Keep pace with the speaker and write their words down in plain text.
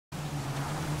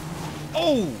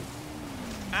Oh!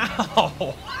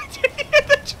 Ow! Did he hit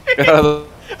the tree?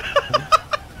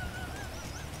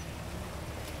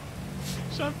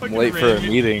 Sean fucking I'm late for a ran me.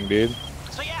 meeting, dude.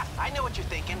 So yeah, I know what you're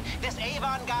thinking. This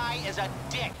Avon guy is a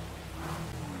dick.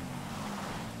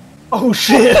 Oh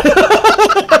shit! You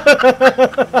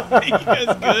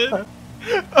guys good?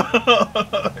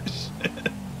 Oh shit.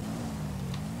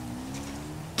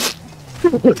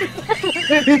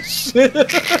 Shit.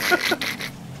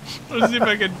 Let's see if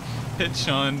I can hit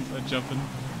Sean by jumping.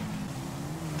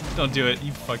 Don't do it,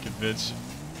 you fucking bitch.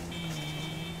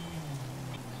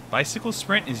 Bicycle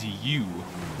sprint is you.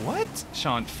 What?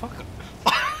 Sean, fuck up.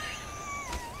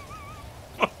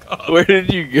 Fuck off. Where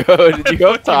did you go? Did you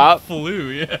go up top? Flew,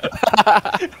 yeah.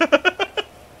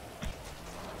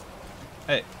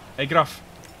 Hey, get off.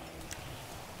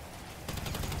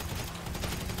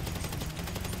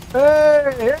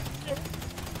 Hey!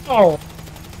 Oh!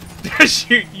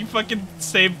 Shoot, you fucking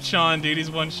saved Sean, dude.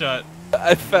 He's one shot.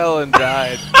 I fell and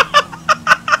died.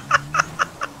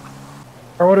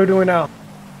 Or what are we doing now?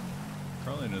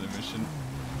 Probably another mission.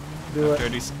 Do it.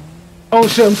 30. Oh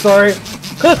shit, I'm sorry.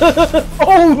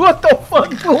 Oh, what the fuck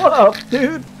blew up,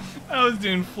 dude? I was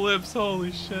doing flips,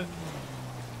 holy shit.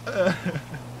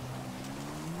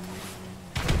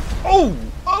 Oh!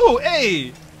 Oh,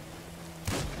 hey!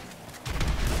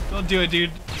 Don't do it,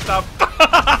 dude. Stop.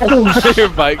 Oh shit. Your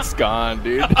bike's gone,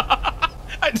 dude.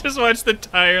 I just watched the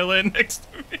tire land next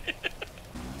to me.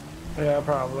 Yeah,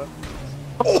 probably.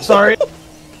 Oh, sorry.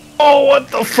 Oh, what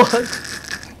the fuck?